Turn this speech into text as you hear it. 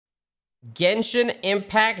Genshin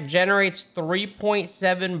Impact generates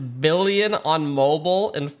 3.7 billion on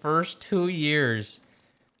mobile in first 2 years.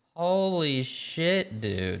 Holy shit,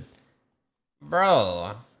 dude.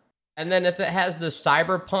 Bro. And then if it has the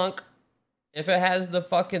if it has the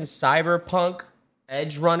fucking cyberpunk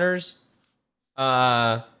edge runners,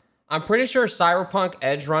 I'm pretty sure Cyberpunk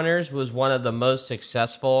Edge Runners was one of the most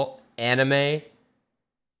successful anime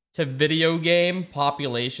to video game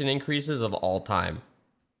population increases of all time.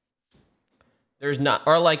 There's not,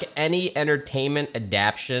 or like any entertainment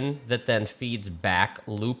adaptation that then feeds back,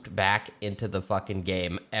 looped back into the fucking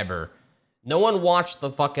game ever. No one watched the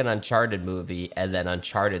fucking Uncharted movie and then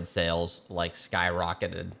Uncharted sales like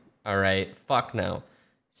skyrocketed. All right, fuck no.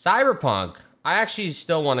 Cyberpunk, I actually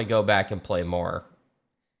still want to go back and play more.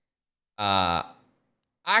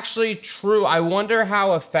 Actually, true. I wonder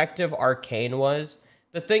how effective Arcane was.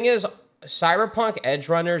 The thing is, Cyberpunk Edge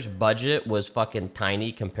Runner's budget was fucking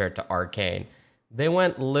tiny compared to Arcane. They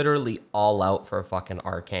went literally all out for fucking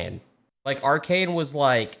Arcane. Like, Arcane was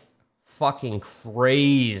like fucking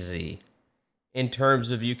crazy in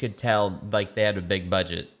terms of, you could tell like they had a big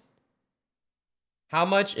budget. How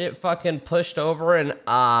much it fucking pushed over and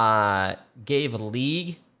gave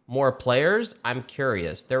League more players, I'm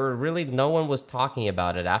curious. There were really, no one was talking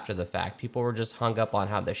about it after the fact. People were just hung up on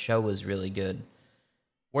how the show was really good.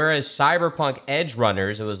 Whereas Cyberpunk Edge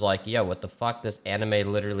Runners, it was like, yo, what the fuck? This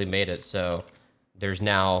anime literally made it. So there's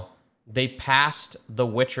now, they passed The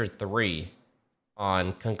Witcher 3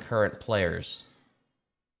 on concurrent players.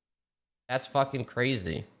 That's fucking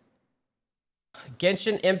crazy.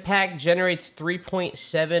 Genshin Impact generates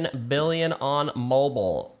 3.7 billion on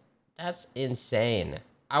mobile. That's insane.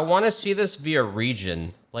 I want to see this via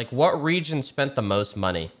region. Like, what region spent the most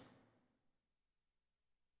money?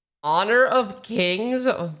 Honor of Kings?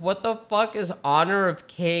 What the fuck is Honor of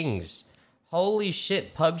Kings? Holy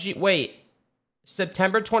shit, PUBG. Wait,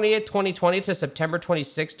 September 28th, 2020 to September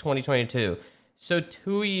 26th, 2022. So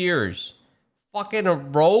 2 years. Fucking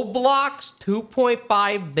Roblox?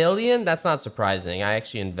 2.5 billion? That's not surprising. I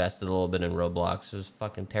actually invested a little bit in Roblox. It was a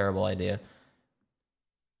fucking terrible idea.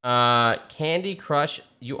 Candy Crush.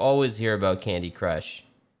 You always hear about Candy Crush.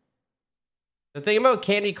 The thing about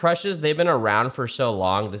Candy Crush is they've been around for so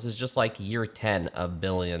long. This is just like year 10 of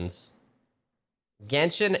billions.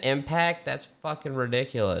 Genshin Impact? That's fucking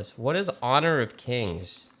ridiculous. What is Honor of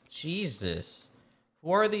Kings? Jesus.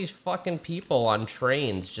 Who are these fucking people on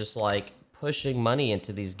trains just like pushing money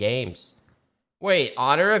into these games? Wait,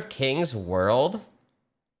 Honor of Kings World?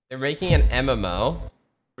 They're making an MMO?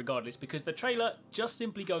 Regardless, because the trailer, just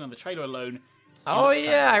simply going on the trailer alone. Oh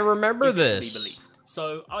yeah, I remember this.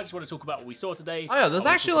 So I just want to talk about what we saw today. Oh yeah, this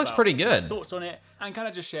actually looks pretty good. Thoughts on it, and kind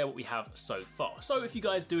of just share what we have so far. So if you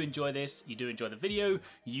guys do enjoy this, you do enjoy the video,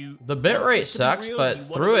 the bitrate sucks, but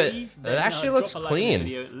through it actually looks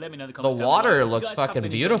clean. Let me know in the comments. The water looks fucking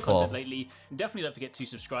beautiful. Lately, definitely don't forget to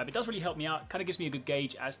subscribe. It does really help me out. Kind of gives me a good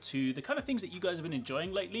gauge as to the kind of things that you guys have been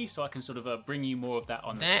enjoying lately, so I can sort of bring you more of that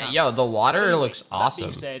on the channel. Yo, the water looks awesome. That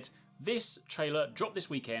being said, this trailer dropped this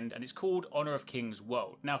weekend, and it's called Honor of Kings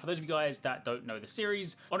World. Now, for those of you guys that don't know the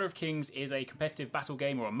series, Honor of Kings is a competitive battle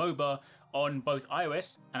game, or a MOBA, on both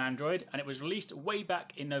iOS and Android, and it was released way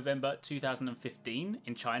back in November 2015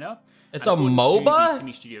 in China. It's a MOBA? The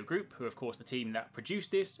Timmy Studio Group, who are of course the team that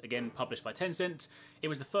produced this, again published by Tencent. It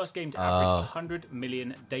was the first game to average 100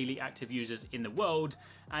 million daily active users in the world,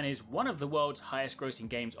 and is one of the world's highest grossing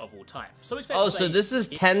games of all time. So it's fair to say, so this is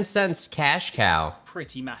Tencent's cash cow.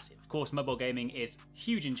 Pretty massive. Of course, mobile gaming is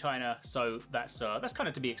huge in China, so that's kind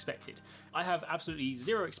of to be expected. I have absolutely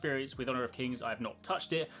zero experience with Honor of Kings. I have not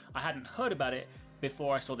touched it. I hadn't heard about it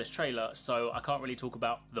before I saw this trailer, so I can't really talk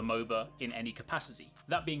about the MOBA in any capacity.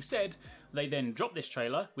 That being said, they then dropped this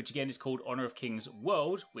trailer, which again is called Honor of Kings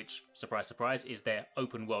World, which, surprise, surprise, is their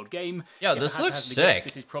open world game. Yo, this looks sick.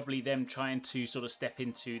 This is probably them trying to sort of step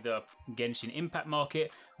into the Genshin Impact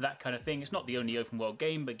market, that kind of thing. It's not the only open world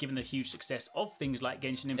game, but given the huge success of things like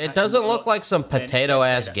Genshin Impact, it doesn't look like some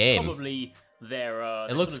potato-ass game. Probably their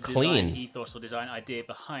it looks sort of clean design ethos or design idea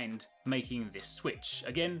behind making this switch.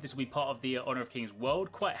 Again, this will be part of the Honor of Kings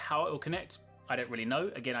world. Quite how it will connect, I don't really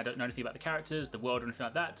know. Again, I don't know anything about the characters, the world, or anything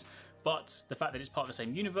like that. But the fact that it's part of the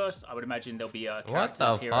same universe, I would imagine there'll be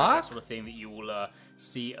characters, heroes, that sort of thing that you will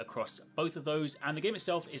see across both of those. And the game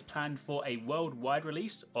itself is planned for a worldwide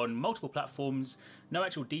release on multiple platforms. No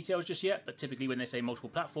actual details just yet, but typically when they say multiple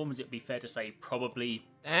platforms, it'd be fair to say probably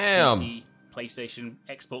PC, PlayStation,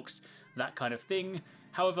 Xbox, that kind of thing.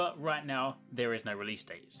 However, right now, there is no release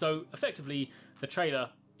date. So effectively, the trailer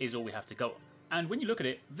is all we have to go on. And when you look at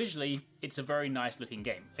it, visually, it's a very nice looking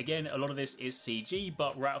game. Again, a lot of this is CG,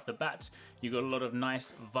 but right off the bat, you've got a lot of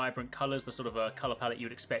nice, vibrant colors, the sort of a color palette you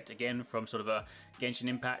would expect, again, from sort of a Genshin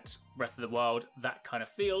Impact, Breath of the Wild, that kind of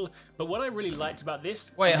feel. But what I really liked about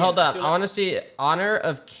this... Wait, hold up. I want to see Honor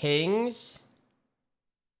of Kings...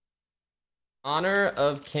 Honor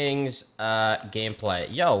of Kings gameplay.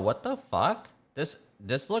 Yo, what the fuck?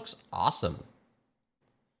 This looks awesome.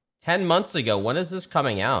 10 months ago, when is this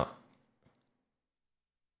coming out?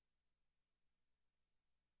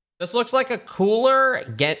 This looks like a cooler...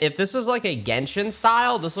 If this is like a Genshin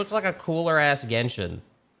style, this looks like a cooler ass Genshin.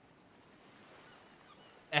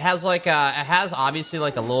 It has like a... It has obviously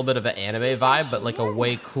like a little bit of an anime vibe, but like a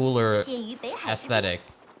way cooler aesthetic.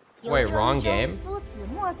 Wait, wrong game?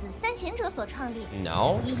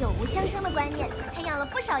 No.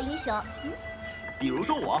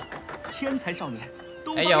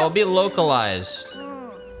 Hey, yo, it'll be localized.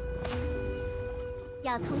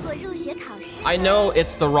 I know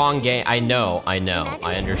it's the wrong game. I know. I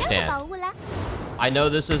understand. I know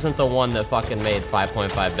this isn't the one that fucking made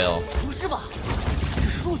 5.5 bill.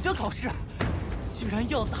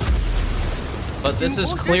 But this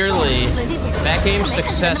is clearly... That game's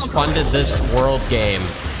success funded this world game.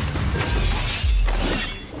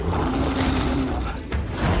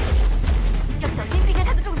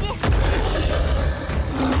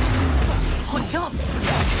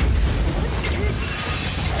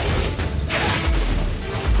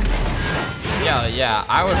 Yeah,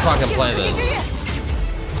 I would fucking play this.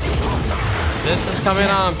 This is coming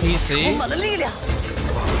out on PC.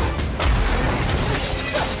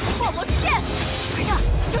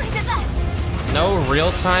 No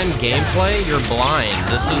real-time gameplay? You're blind.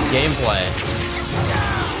 This is gameplay.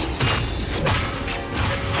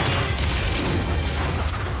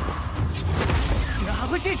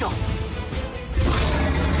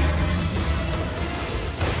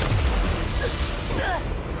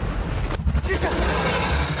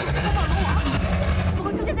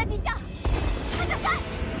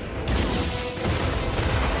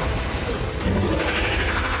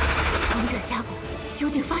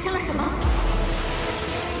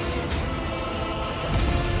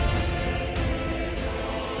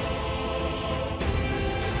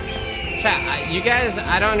 Chat, you guys,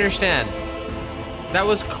 I don't understand. That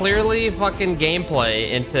was clearly fucking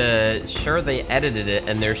gameplay into... Sure, they edited it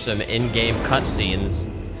and there's some in-game cutscenes.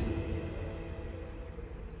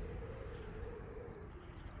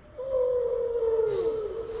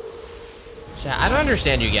 Chat, I don't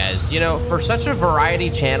understand you guys. You know, for such a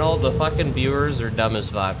variety channel, the fucking viewers are dumb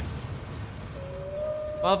as fuck.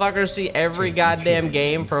 Motherfuckers see every goddamn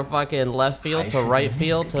game from fucking left field to right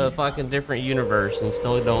field to a fucking different universe and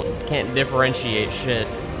still can't differentiate shit.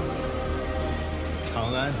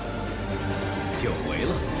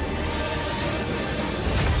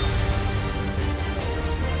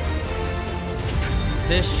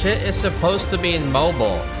 This shit is supposed to be in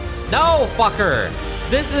mobile. No, fucker!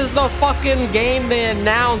 This is the fucking game they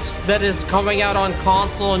announced that is coming out on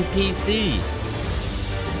console and PC.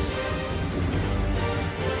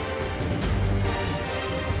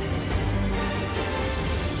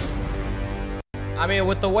 I mean,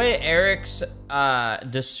 with the way Eric's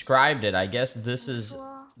described it, I guess this is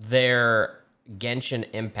their Genshin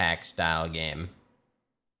Impact style game.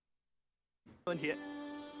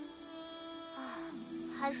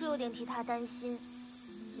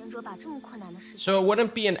 So it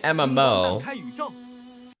wouldn't be an MMO.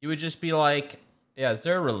 You would just be like, yeah, is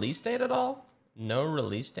there a release date at all? No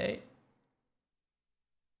release date?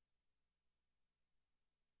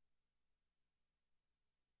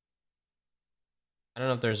 I don't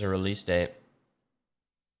know if there's a release date.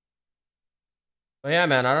 But yeah,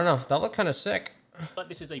 man, I don't know. That looked kind of sick. But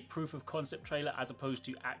this is a proof of concept trailer as opposed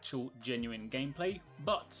to actual genuine gameplay.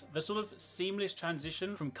 But the sort of seamless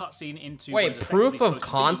transition from cutscene into... Wait, proof of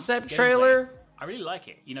concept trailer? I really like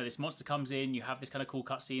it. You know, this monster comes in, you have this kind of cool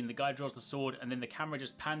cutscene, the guy draws the sword, and then the camera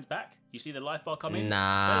just pans back. You see the life bar come in.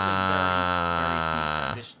 That is a very, very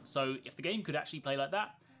smooth transition. So if the game could actually play like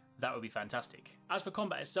that, that would be fantastic. As for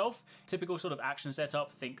combat itself, typical sort of action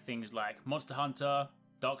setup, think things like Monster Hunter,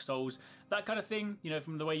 Dark Souls, that kind of thing. You know,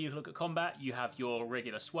 from the way you look at combat, you have your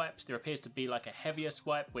regular swipes. There appears to be like a heavier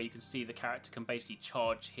swipe where you can see the character can basically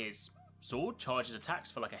charge his sword charges attacks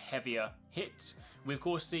for like a heavier hit. We of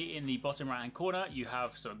course see in the bottom right hand corner you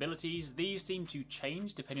have some abilities. These seem to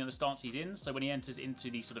change depending on the stance he's in, so when he enters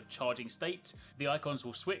into the sort of charging state, the icons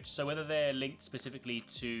will switch, so whether they're linked specifically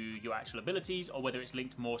to your actual abilities or whether it's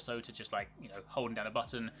linked more so to just like, you know, holding down a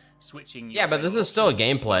button, switching your... Yeah, but this is still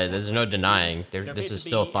gameplay, there's no denying. This is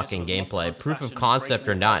still fucking gameplay. Proof of concept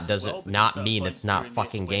or not doesn't not mean it's not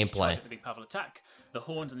fucking gameplay. The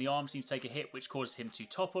horns and the arm seem to take a hit, which causes him to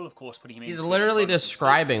topple, of course, putting him in... He's literally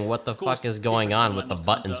describing what the fuck is going on with the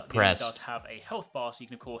buttons pressed. He does have a health bar, so you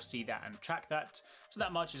can, of course, see that and track that. So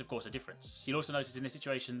that much is, of course, a difference. You'll also notice in this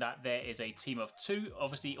situation that there is a team of 2.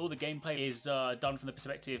 Obviously, all the gameplay is done from the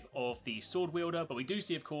perspective of the sword wielder, but we do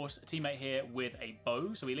see, of course, a teammate here with a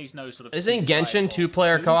bow, so we at least know sort of... Isn't Genshin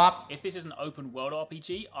 2-player co-op? If this is an open world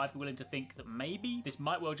RPG, I'd be willing to think that maybe this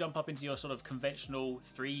might well jump up into your sort of conventional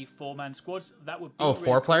 3-4 man squads. That would be... Oh,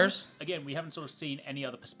 4 players? Again, we haven't sort of seen any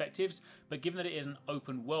other perspectives, but given that it is an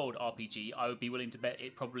open world RPG, I would be willing to bet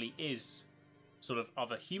it probably is sort of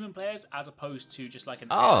other human players as opposed to just like an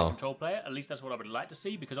AI control player. At least that's what I would like to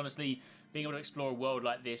see, because honestly, being able to explore a world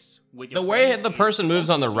like this with your the way the person moves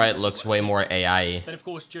on the right looks way more AI-y. Then of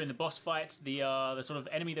course during the boss fight, the sort of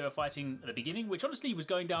enemy they were fighting at the beginning, which honestly was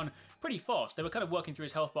going down pretty fast. They were kind of working through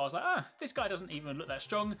his health bars like, this guy doesn't even look that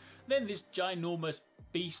strong. Then this ginormous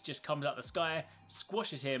beast just comes out the sky,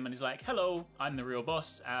 squashes him, and is like, hello, I'm the real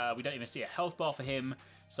boss. We don't even see a health bar for him.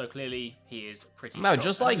 So clearly he is pretty strong. No,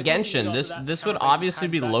 just like Genshin, this would obviously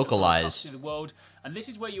be localized. The world, and this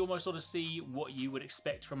is where you almost sort of see what you would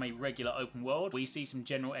expect from a regular open world. We see some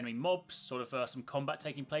general enemy mobs, sort of some combat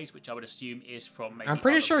taking place, which I would assume is from maybe... I'm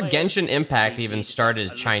pretty sure Genshin Impact even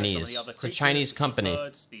started Chinese. It's a Chinese company.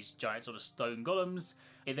 Birds, these giant sort of stone golems.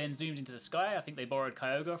 It then zooms into the sky. I think they borrowed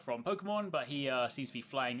Kyogre from Pokemon, but he seems to be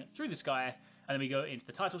flying through the sky. And then we go into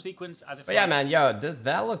the title sequence as if... But yeah, man, yo,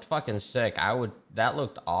 that looked fucking sick. That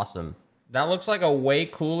looked awesome. That looks like a way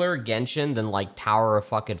cooler Genshin than like Tower of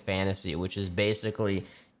fucking Fantasy, which is basically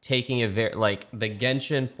taking like the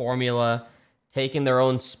Genshin formula, taking their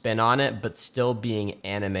own spin on it, but still being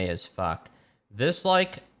anime as fuck. This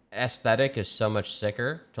like aesthetic is so much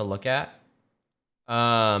sicker to look at.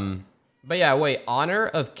 But yeah, wait, Honor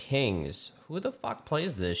of Kings. Who the fuck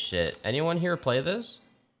plays this shit? Anyone here play this?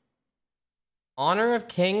 Honor of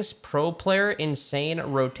Kings Pro Player Insane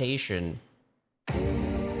Rotation.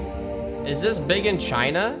 Is this big in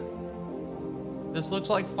China? This looks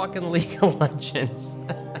like fucking League of Legends.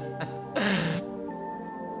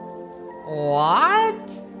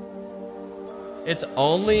 What? It's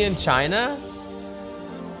only in China?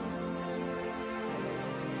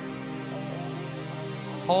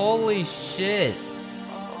 Holy shit.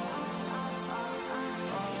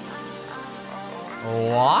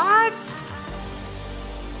 What?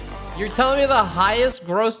 You're telling me the highest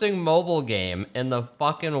grossing mobile game in the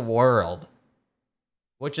fucking world,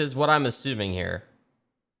 which is what I'm assuming here,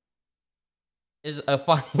 is a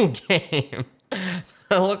fucking game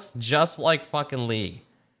that looks just like fucking League.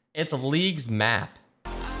 It's League's map.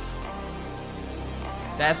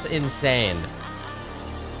 That's insane.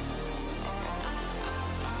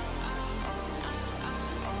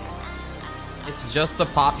 It's just the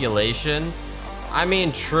population. I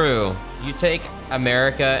mean, true. You take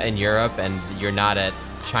America and Europe and you're not at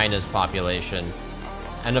China's population.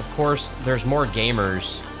 And of course, there's more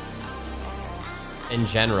gamers in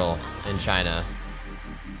general in China.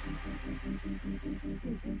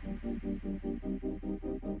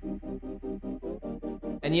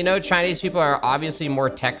 And you know, Chinese people are obviously more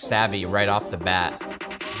tech savvy right off the bat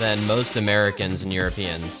than most Americans and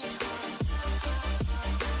Europeans.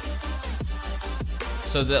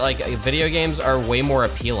 So that like video games are way more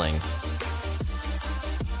appealing.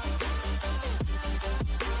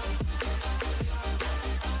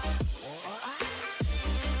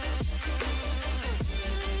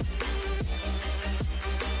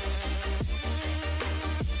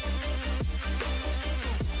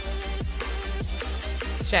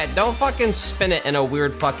 Chat, don't fucking spin it in a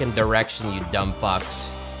weird fucking direction, you dumb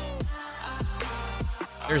fucks.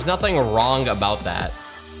 There's nothing wrong about that.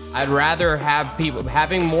 I'd rather have people,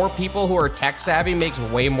 having more people who are tech savvy makes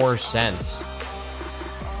way more sense.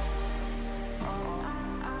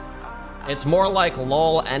 It's more like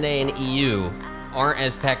LOL, NA, and EU aren't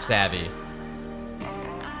as tech savvy.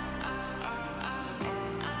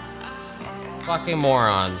 Fucking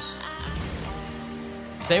morons.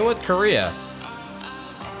 Same with Korea.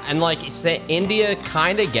 And like, say India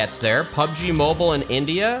kinda gets there. PUBG Mobile in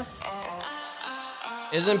India.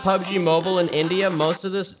 Isn't PUBG Mobile in India? Most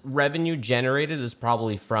of this revenue generated is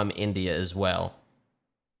probably from India as well.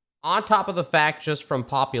 On top of the fact, just from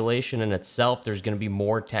population in itself, there's going to be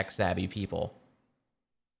more tech-savvy people.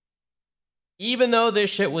 Even though this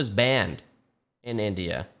shit was banned in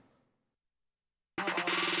India.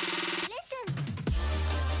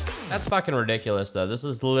 That's fucking ridiculous, though. This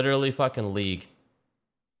is literally fucking League.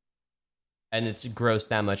 And it's grossed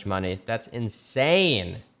that much money. That's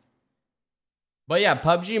insane. But yeah,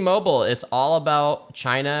 PUBG Mobile, it's all about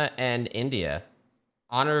China and India.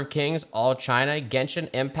 Honor of Kings, all China. Genshin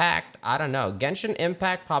Impact, I don't know. Genshin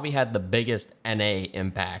Impact probably had the biggest NA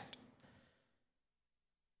impact.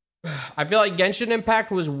 I feel like Genshin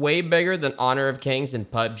Impact was way bigger than Honor of Kings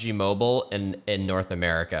and PUBG Mobile in North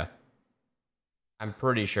America. I'm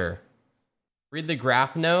pretty sure. Read the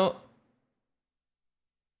graph note.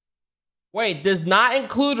 Wait, does not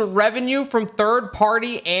include revenue from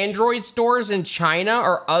third-party Android stores in China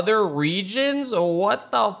or other regions?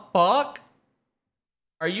 What the fuck?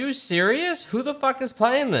 Are you serious? Who the fuck is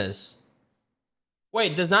playing this?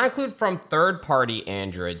 Wait, does not include from third-party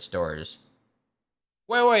Android stores.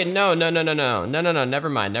 Wait, no, never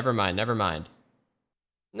mind.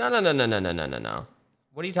 No.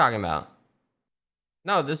 What are you talking about?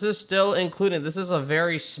 No, this is still including, this is a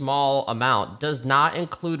very small amount. Does not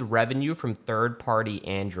include revenue from third-party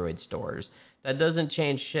Android stores. That doesn't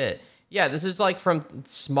change shit. Yeah, this is like from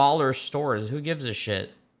smaller stores. Who gives a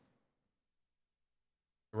shit?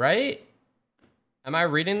 Right? Am I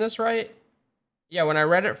reading this right? Yeah, when I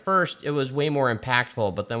read it first, it was way more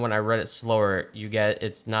impactful, but then when I read it slower, you get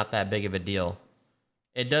it's not that big of a deal.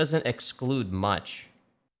 It doesn't exclude much.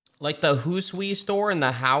 Like the Hoosui store and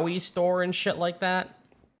the Howie store and shit like that.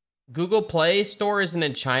 Google Play Store isn't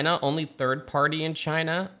in China, only third party in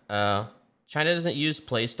China. China doesn't use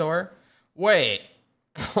Play Store. Wait,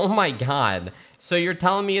 oh my God. So you're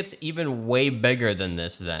telling me it's even way bigger than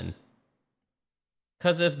this then?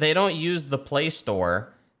 Because if they don't use the Play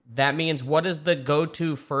Store, that means what is the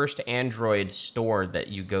go-to first Android store that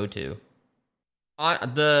you go to?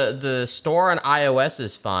 The store on iOS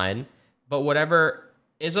is fine, but whatever,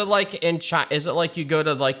 is it like in China? Is it like you go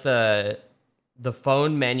to like the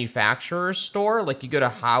phone manufacturer's store? Like you go to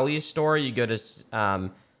Howie's store, you go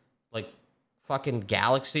to like fucking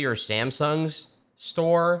Galaxy or Samsung's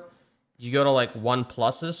store, you go to like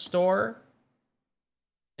OnePlus's store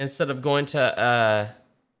instead of going to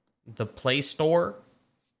the Play Store.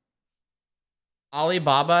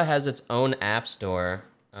 Alibaba has its own app store.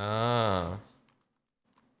 Oh.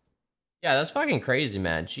 Yeah, that's fucking crazy,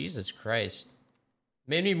 man. Jesus Christ.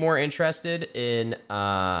 Made me more interested in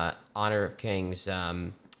Honor of Kings.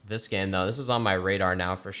 This game, though. This is on my radar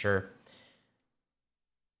now for sure.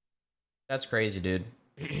 That's crazy, dude.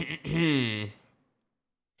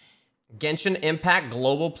 Genshin Impact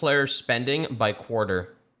global player spending by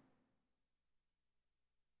quarter.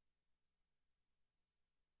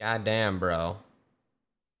 God damn, bro.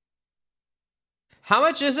 How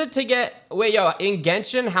much is it to get... Wait, yo, in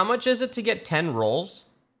Genshin, how much is it to get 10 rolls?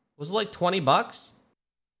 Was it like 20 bucks?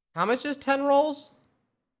 How much is 10 rolls?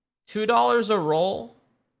 $2 a roll?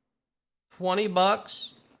 20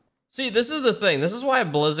 bucks? See, this is the thing. This is why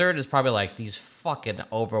Blizzard is probably like, these fucking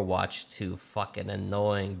Overwatch 2 fucking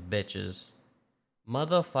annoying bitches.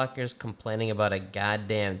 Motherfuckers complaining about a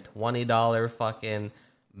goddamn $20 fucking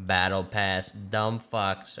battle pass. Dumb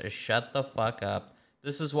fucks. Shut the fuck up.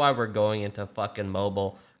 This is why we're going into fucking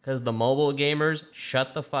mobile. Because the mobile gamers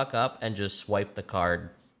shut the fuck up and just swipe the card.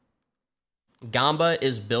 Gamba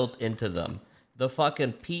is built into them. The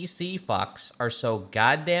fucking PC fucks are so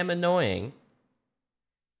goddamn annoying.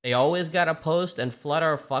 They always gotta post and flood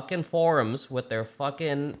our fucking forums with their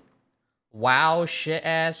fucking wow shit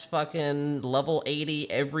ass fucking level 80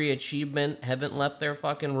 every achievement, haven't left their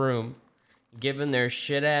fucking room, giving their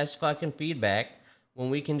shit ass fucking feedback when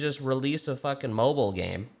we can just release a fucking mobile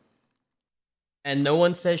game. And no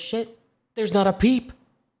one says shit. There's not a peep.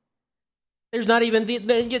 There's not even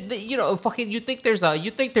you know, fucking, you think there's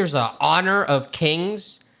a Honor of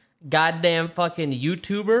Kings goddamn fucking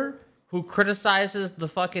YouTuber who criticizes the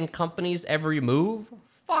fucking company's every move?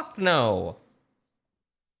 Fuck no.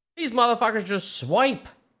 These motherfuckers just swipe.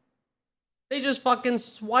 They just fucking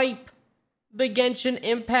swipe. The Genshin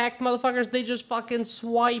Impact motherfuckers, they just fucking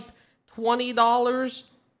swipe $20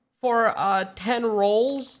 for 10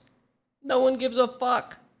 rolls. No one gives a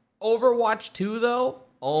fuck. Overwatch 2 though?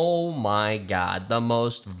 Oh my God, the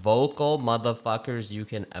most vocal motherfuckers you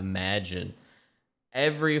can imagine.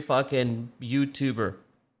 Every fucking YouTuber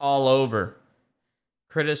all over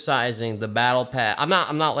criticizing the battle pass. I'm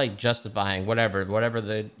not like justifying whatever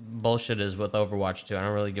the bullshit is with Overwatch 2. I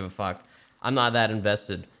don't really give a fuck. I'm not that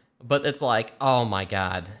invested. But it's like, oh my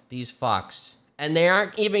God, these fucks. And they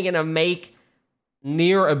aren't even gonna make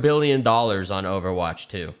near $1 billion on Overwatch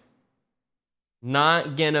 2.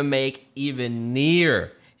 Not gonna make even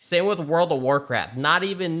near. Same with World of Warcraft. Not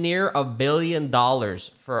even near $1 billion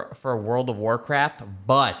for World of Warcraft,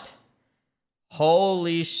 but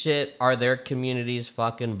holy shit, are their communities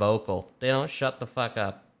fucking vocal. They don't shut the fuck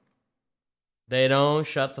up. They don't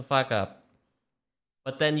shut the fuck up.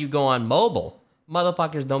 But then you go on mobile.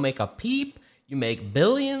 Motherfuckers don't make a peep. You make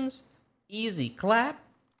billions. Easy clap.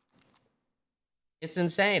 It's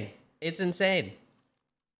insane. It's insane.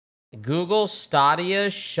 Google Stadia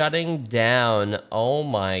shutting down. Oh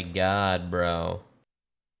my god, bro.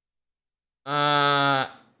 Oh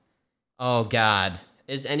god.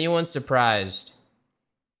 Is anyone surprised?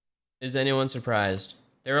 Is anyone surprised?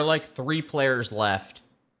 There are like 3 players left.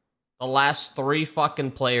 The last 3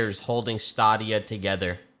 fucking players holding Stadia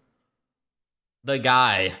together. The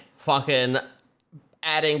guy fucking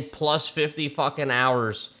adding plus 50 fucking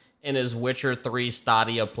hours in his Witcher 3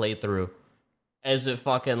 Stadia playthrough as it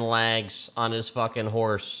fucking lags on his fucking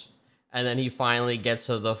horse. And then he finally gets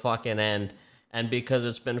to the fucking end. And because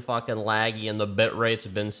it's been fucking laggy and the bitrate's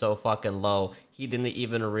been so fucking low, he didn't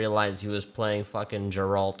even realize he was playing fucking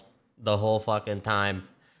Geralt the whole fucking time.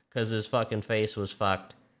 Because his fucking face was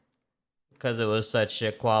fucked. Because it was such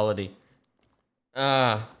shit quality.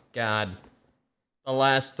 Ah, God. The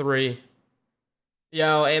last 3.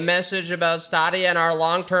 Yo, a message about Stadia and our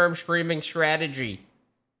long-term streaming strategy.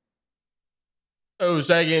 2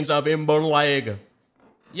 seconds of inbound lag.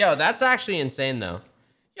 Yo, that's actually insane, though.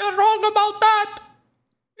 You're wrong about that.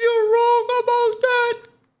 You're wrong about that.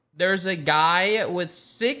 There's a guy with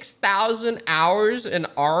 6,000 hours in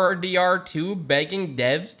RDR2 begging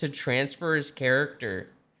devs to transfer his character.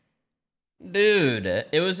 Dude,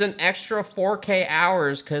 it was an extra 4K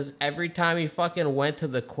hours because every time he fucking went to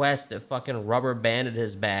the quest, it fucking rubber banded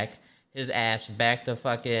his ass back to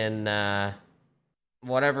fucking,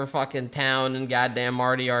 whatever fucking town in goddamn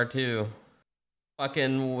RDR2.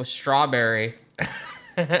 Fucking Strawberry.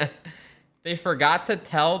 They forgot to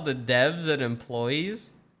tell the devs and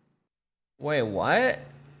employees? Wait, what?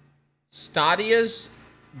 Stadia's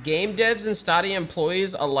game devs and Stadia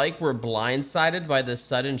employees alike were blindsided by the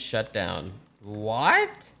sudden shutdown.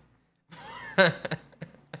 What?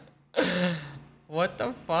 What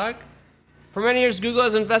the fuck? For many years, Google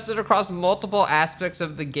has invested across multiple aspects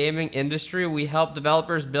of the gaming industry. We help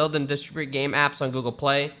developers build and distribute game apps on Google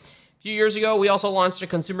Play. A few years ago, we also launched a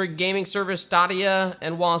consumer gaming service, Stadia,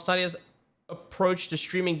 and while Stadia's approach to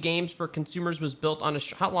streaming games for consumers was built on a...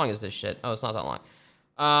 How long is this shit? Oh, it's not that long.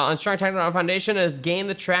 On strong technical foundation, it has gained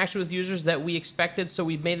the traction with users that we expected, so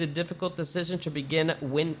we made the difficult decision to begin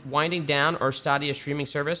winding down our Stadia streaming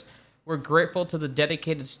service. We're grateful to the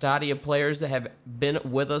dedicated Stadia players that have been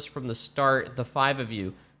with us from the start, the 5 of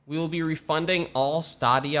you. We will be refunding all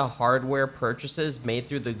Stadia hardware purchases made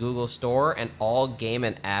through the Google Store and all game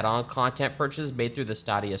and add-on content purchases made through the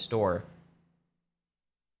Stadia Store.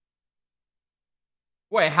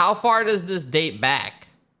 Wait, how far does this date back?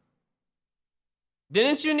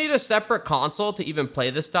 Didn't you need a separate console to even play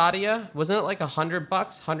the Stadia? Wasn't it like $100,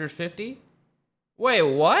 150? Wait,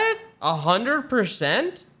 what?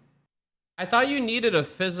 100%? I thought you needed a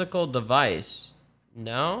physical device.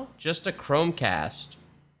 No? Just a Chromecast.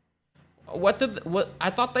 What? I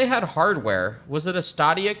thought they had hardware. Was it a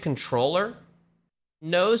Stadia controller?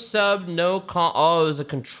 No sub, no oh, it was a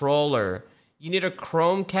controller. You need a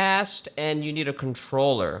Chromecast and you need a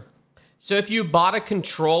controller. So if you bought a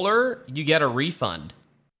controller, you get a refund.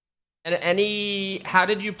 And how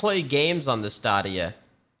did you play games on the Stadia?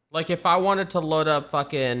 Like if I wanted to load up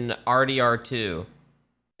fucking RDR2,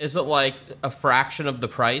 is it like a fraction of the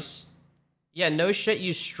price? Yeah, no shit,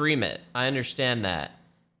 you stream it. I understand that.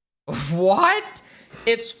 What?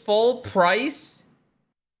 It's full price?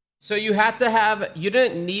 So you had to have, you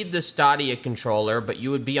didn't need the Stadia controller, but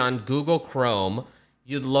you would be on Google Chrome,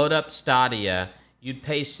 you'd load up Stadia, you'd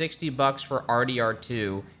pay $60 for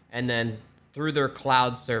RDR2, and then through their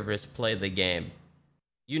cloud service, play the game.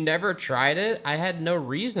 You never tried it? I had no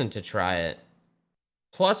reason to try it.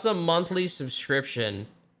 Plus a monthly subscription.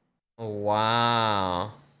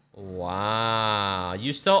 Wow. Wow.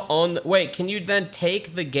 You still own... Wait, can you then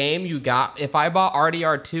take the game you got? If I bought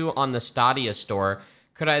RDR2 on the Stadia store,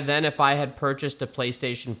 could I then, if I had purchased a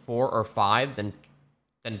PlayStation 4 or 5, then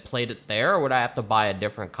played it there? Or would I have to buy a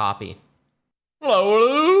different copy?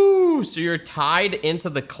 Hello. So you're tied into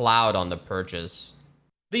the cloud on the purchase.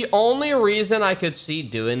 The only reason I could see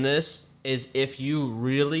doing this is if you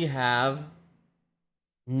really have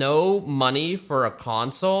no money for a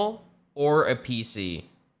console or a PC.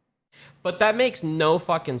 But that makes no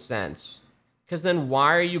fucking sense. Because then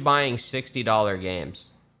why are you buying $60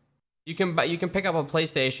 games? You can pick up a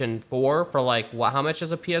PlayStation 4 for like what? How much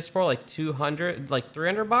is a PS4? Like 200, like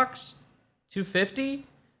 $300, 250.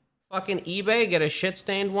 Fucking eBay, get a shit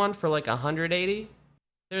stained one for like 180.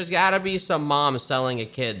 There's gotta be some mom selling a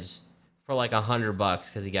kid's for like $100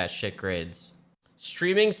 because he got shit grades.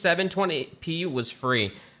 Streaming 720p was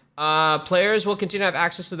free. Players will continue to have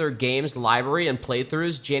access to their games library and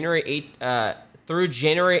playthroughs through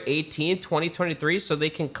January 18th, 2023, so they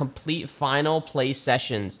can complete final play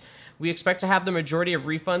sessions. We expect to have the majority of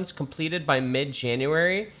refunds completed by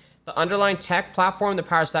mid-January. The underlying tech platform, the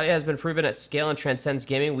power of Stadia, has been proven at scale and transcends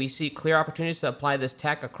gaming. We see clear opportunities to apply this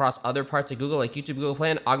tech across other parts of Google, like YouTube, Google Play,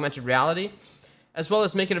 and augmented reality, as well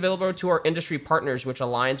as make it available to our industry partners, which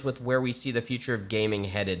aligns with where we see the future of gaming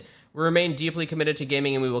headed. We remain deeply committed to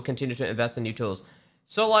gaming, and we will continue to invest in new tools.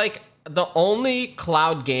 So, like, the only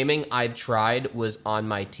cloud gaming I've tried was on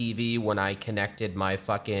my TV when I connected my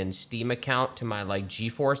fucking Steam account to my, like,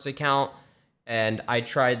 GeForce account. And I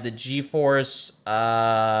tried the GeForce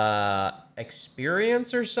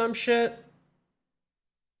Experience or some shit.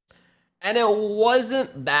 And it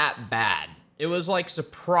wasn't that bad. It was, like,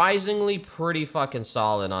 surprisingly pretty fucking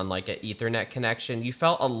solid on, like, an Ethernet connection. You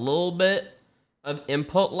felt a little bit of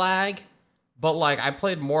input lag. But, like, I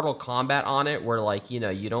played Mortal Kombat on it where, like, you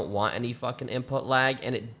know, you don't want any fucking input lag.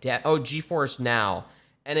 And it GeForce Now.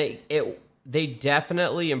 And they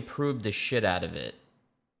definitely improved the shit out of it.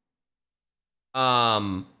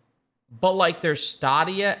 But, like, there's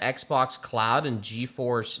Stadia, Xbox Cloud, and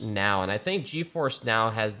GeForce Now. And I think GeForce Now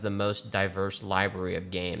has the most diverse library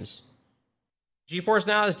of games. GeForce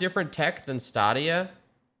Now has different tech than Stadia.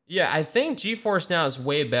 Yeah, I think GeForce Now is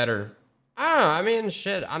way better. I don't know, I mean,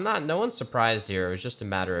 shit, no one's surprised here. It was just a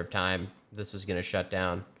matter of time this was gonna shut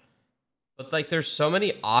down. But, like, there's so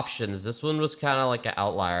many options. This one was kind of like an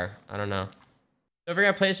outlier. I don't know. Don't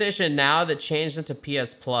forget PlayStation Now that changed into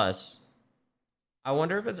PS Plus. I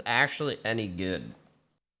wonder if it's actually any good.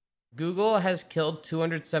 Google has killed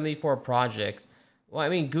 274 projects. Well, I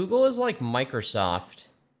mean, Google is like Microsoft,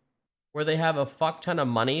 where they have a fuck ton of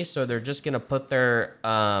money, so they're just gonna put their,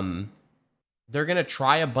 they're gonna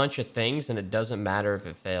try a bunch of things, and it doesn't matter if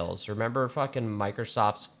it fails. Remember fucking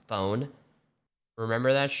Microsoft's phone?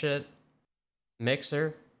 Remember that shit?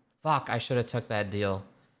 Mixer? Fuck, I should have took that deal.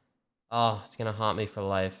 Oh, it's gonna haunt me for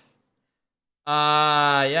life.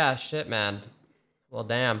 Yeah, shit, man. Well,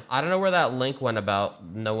 damn. I don't know where that link went about.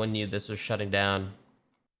 No one knew this was shutting down.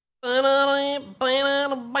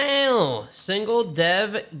 Single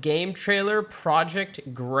dev game trailer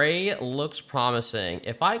Project Gray looks promising.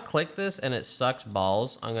 If I click this and it sucks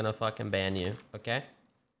balls, I'm gonna fucking ban you, okay?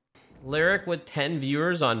 Lirik with 10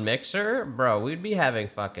 viewers on Mixer? Bro, we'd be having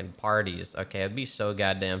fucking parties, okay? It'd be so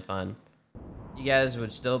goddamn fun. You guys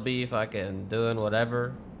would still be fucking doing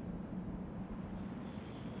whatever.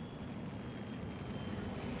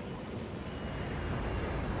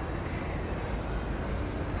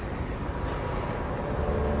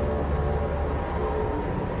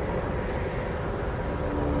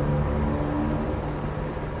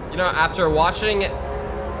 You know, after watching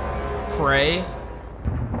Prey,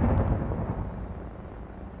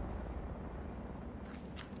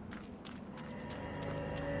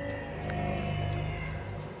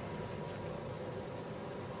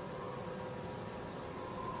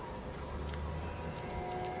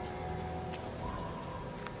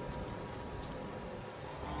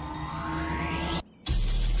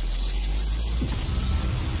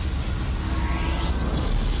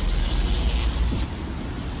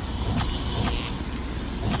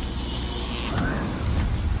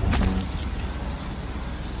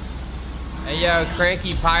 yo,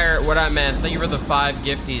 Cranky Pirate, what up, man? Thank you for the 5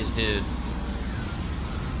 gifties, dude.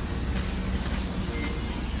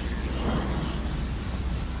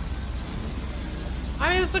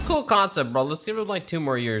 I mean, it's a cool concept, bro. Let's give him like 2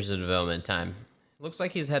 more years of development time. Looks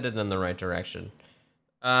like he's headed in the right direction.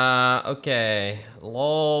 Okay.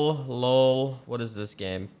 Lol. What is this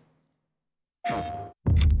game?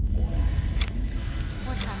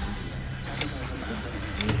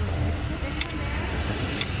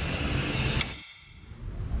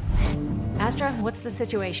 Astra, what's the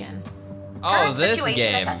situation? Oh, Current this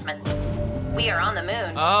situation game. Assessment. We are on the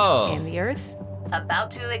moon. Oh. And the Earth? About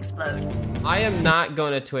to explode. I am not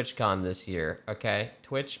going to TwitchCon this year, okay?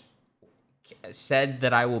 Twitch said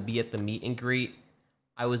that I will be at the meet and greet.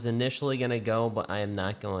 I was initially going to go, but I am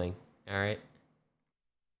not going, all right?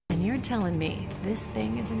 And you're telling me this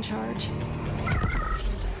thing is in charge?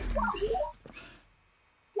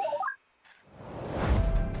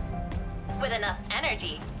 With enough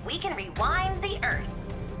energy, we can rewind the Earth.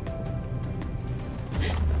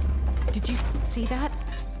 Did you see that?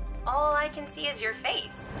 All I can see is your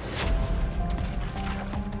face.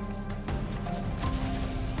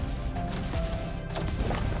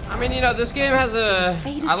 I mean, you know, this game has a...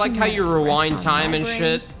 I like how you rewind time and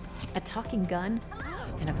shit. A talking gun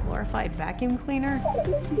and a glorified vacuum cleaner.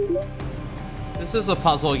 This is a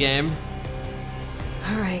puzzle game.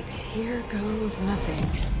 All right, here goes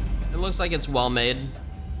nothing. It looks like it's well made.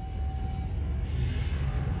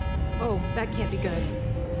 Oh, that can't be good.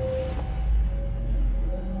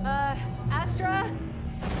 Astra?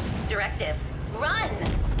 Directive, run!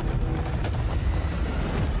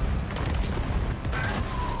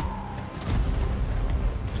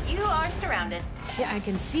 You are surrounded. Yeah, I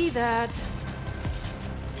can see that.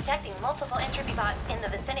 Detecting multiple entropy bots in the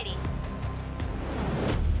vicinity.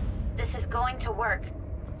 This is going to work.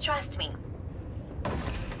 Trust me.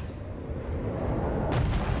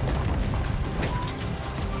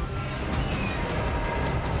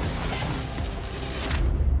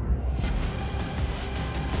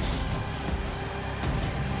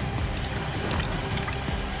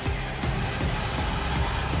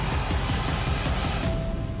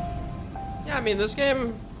 Yeah, I mean, this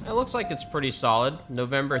game, it looks like it's pretty solid.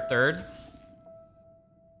 November 3rd.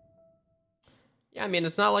 Yeah, I mean,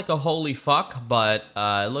 it's not like a holy fuck, but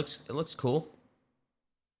it looks cool.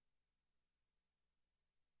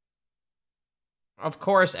 Of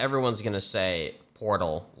course, everyone's gonna say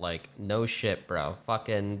Portal. Like, no shit, bro.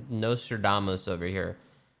 Fucking Nostradamus over here.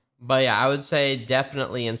 But yeah, I would say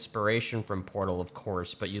definitely inspiration from Portal, of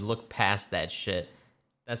course. But you look past that shit.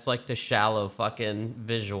 That's like the shallow fucking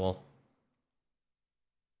visual.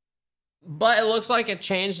 But it looks like it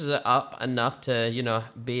changes it up enough to, you know,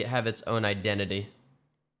 have its own identity.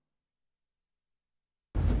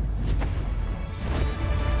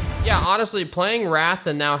 Yeah, honestly, playing Wrath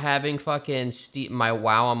and now having fucking my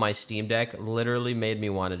WoW on my Steam Deck literally made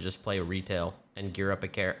me want to just play retail and gear up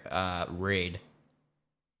a raid.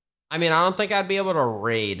 I mean, I don't think I'd be able to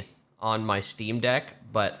raid on my Steam Deck,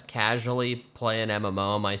 but casually play an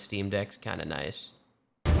MMO on my Steam Deck's kind of nice.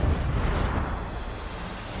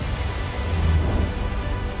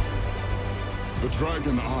 The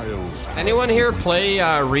Dragon Isles. Anyone here play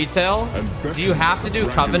retail? Do you have to do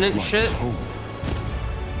Covenant shit?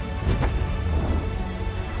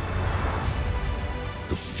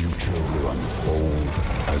 The future will unfold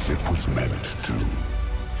as it was meant to.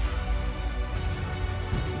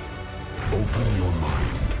 Open your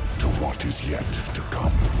mind to what is yet to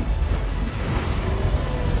come.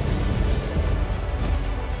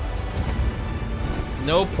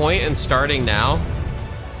 No point in starting now.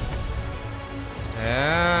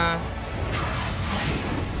 Yeah.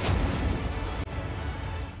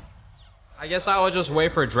 I guess I will just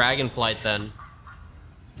wait for Dragonflight then.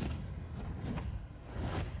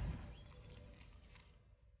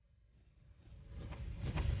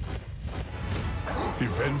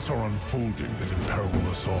 Events are unfolding that imperil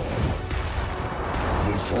us all.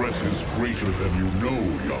 The threat is greater than you know,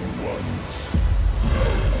 young ones.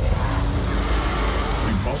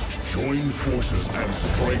 We must join forces and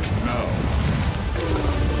strike now.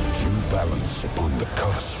 You balance upon the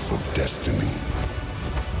cusp of destiny.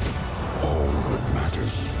 All that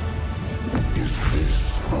matters is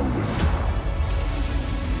this moment.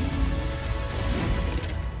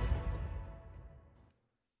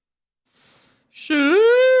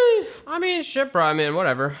 I mean, shit, bro. I mean,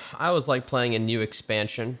 whatever. I was like playing a new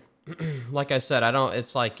expansion. Like I said,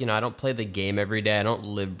 it's like, you know, I don't play the game every day. I don't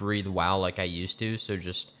live, breathe WoW like I used to. So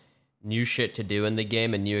just new shit to do in the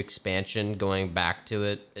game, a new expansion, going back to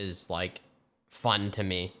it is like fun to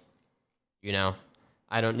me. You know,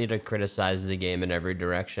 I don't need to criticize the game in every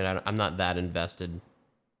direction. I'm not that invested.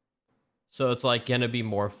 So it's like gonna be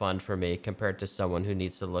more fun for me compared to someone who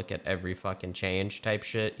needs to look at every fucking change type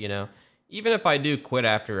shit, you know? Even if I do quit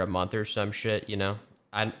after a month or some shit, you know,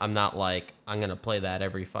 I'm not like, I'm gonna play that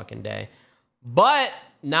every fucking day. But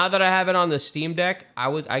now that I have it on the Steam Deck,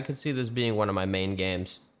 I could see this being one of my main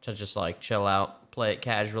games to just like chill out, play it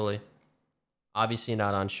casually. Obviously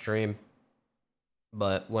not on stream,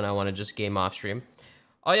 but when I want to just game off stream.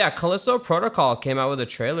 Oh yeah, Callisto Protocol came out with a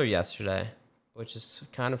trailer yesterday, which is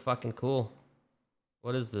kind of fucking cool.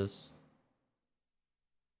 What is this?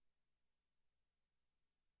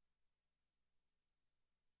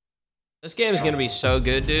 This game is gonna be so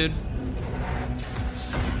good, dude.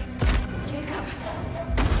 Jacob.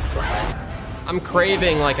 I'm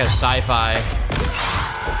craving like a sci-fi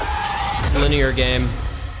linear game.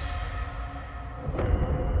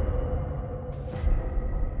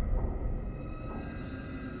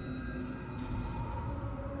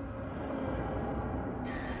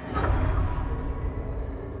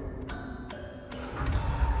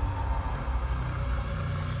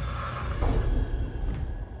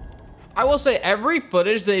 I will say every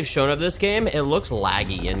footage they've shown of this game, it looks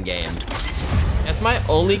laggy in game. That's That's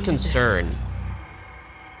my only concern.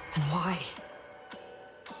 And why?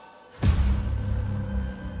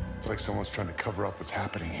 It's like someone's trying to cover up what's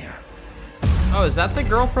happening here. Oh, is that the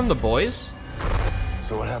girl from The Boys?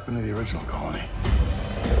 So what happened to the original colony?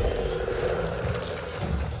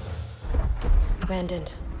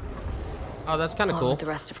 Abandoned. Oh, that's kind of Along cool. with the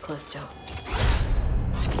rest of Callisto.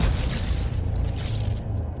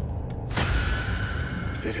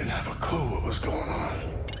 They didn't have a clue what was going on.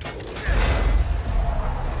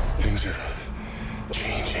 Things are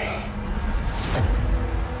changing.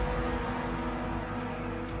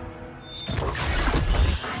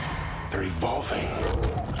 They're evolving.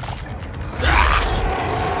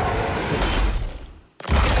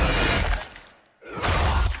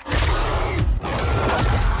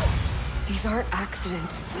 These aren't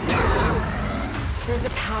accidents. There's a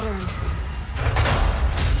pattern.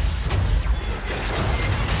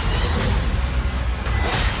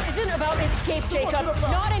 Isn't about escape, Jacob.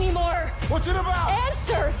 Not anymore. What's it about?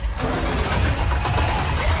 Answers.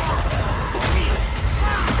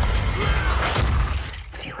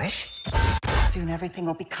 As you wish. Soon everything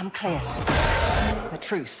will become clear. The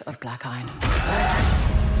truth of Black Iron.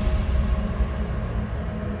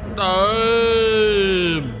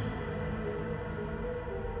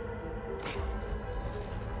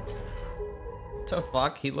 The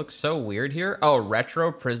fuck? He looks so weird here. Oh,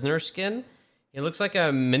 retro prisoner skin. He looks like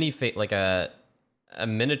a like a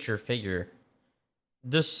miniature figure.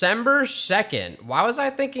 December 2nd. Why was I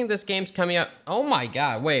thinking this game's coming out? Oh my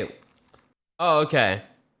god, wait. Oh, okay.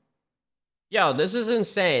 Yo, this is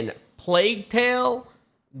insane. Plague Tale,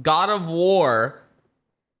 God of War,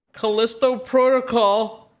 Callisto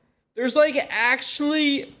Protocol. There's like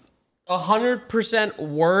actually 100%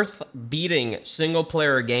 worth beating single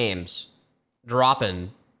player games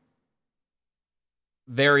dropping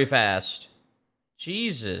very fast.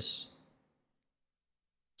 Jesus.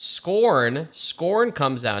 Scorn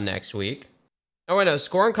comes out next week. Oh wait, no,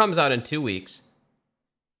 Scorn comes out in 2 weeks.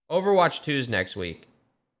 Overwatch 2 is next week.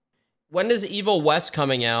 When is Evil West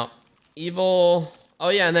coming out? Oh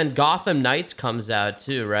yeah, and then Gotham Knights comes out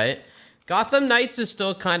too, right? Gotham Knights is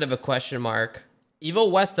still kind of a question mark.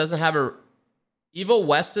 Evil West doesn't have a... Evil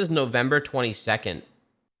West is November 22nd.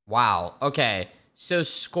 Wow, okay. So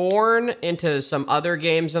Scorn into some other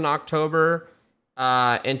games in October.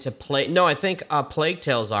 Into I think Plague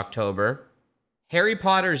Tale's October. Harry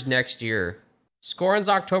Potter's next year. Scorn's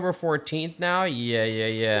October 14th now?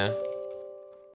 Yeah.